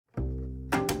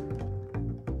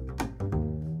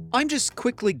I'm just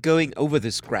quickly going over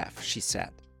this graph, she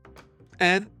said.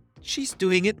 And she's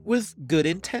doing it with good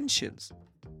intentions.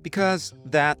 Because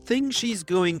that thing she's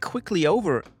going quickly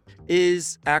over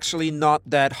is actually not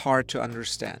that hard to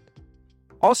understand.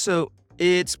 Also,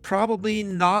 it's probably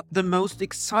not the most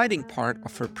exciting part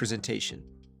of her presentation.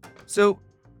 So,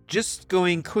 just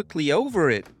going quickly over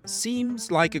it seems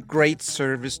like a great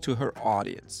service to her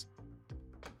audience.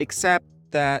 Except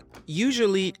that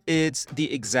usually it's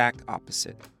the exact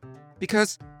opposite.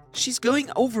 Because she's going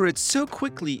over it so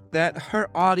quickly that her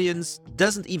audience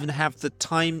doesn't even have the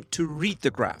time to read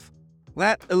the graph,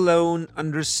 let alone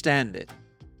understand it,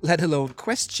 let alone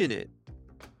question it.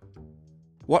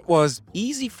 What was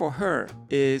easy for her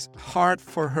is hard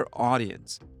for her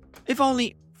audience, if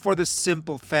only for the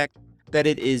simple fact that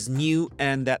it is new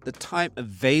and that the time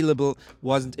available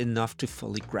wasn't enough to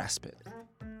fully grasp it.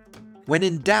 When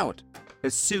in doubt,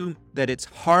 assume that it's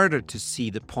harder to see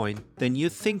the point than you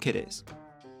think it is.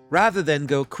 Rather than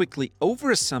go quickly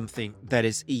over something that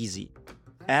is easy,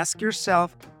 ask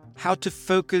yourself how to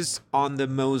focus on the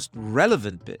most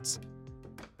relevant bits.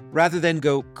 Rather than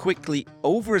go quickly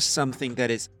over something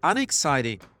that is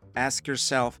unexciting, ask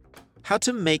yourself how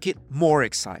to make it more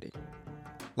exciting.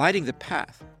 Lighting the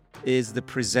path is the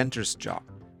presenter's job,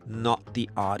 not the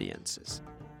audience's.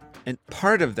 And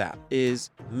part of that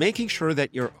is making sure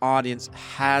that your audience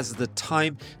has the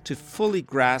time to fully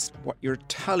grasp what you're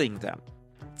telling them.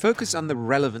 Focus on the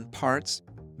relevant parts,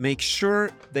 make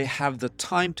sure they have the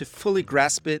time to fully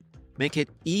grasp it, make it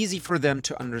easy for them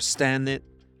to understand it,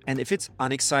 and if it's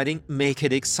unexciting, make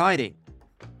it exciting.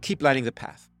 Keep lighting the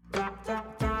path.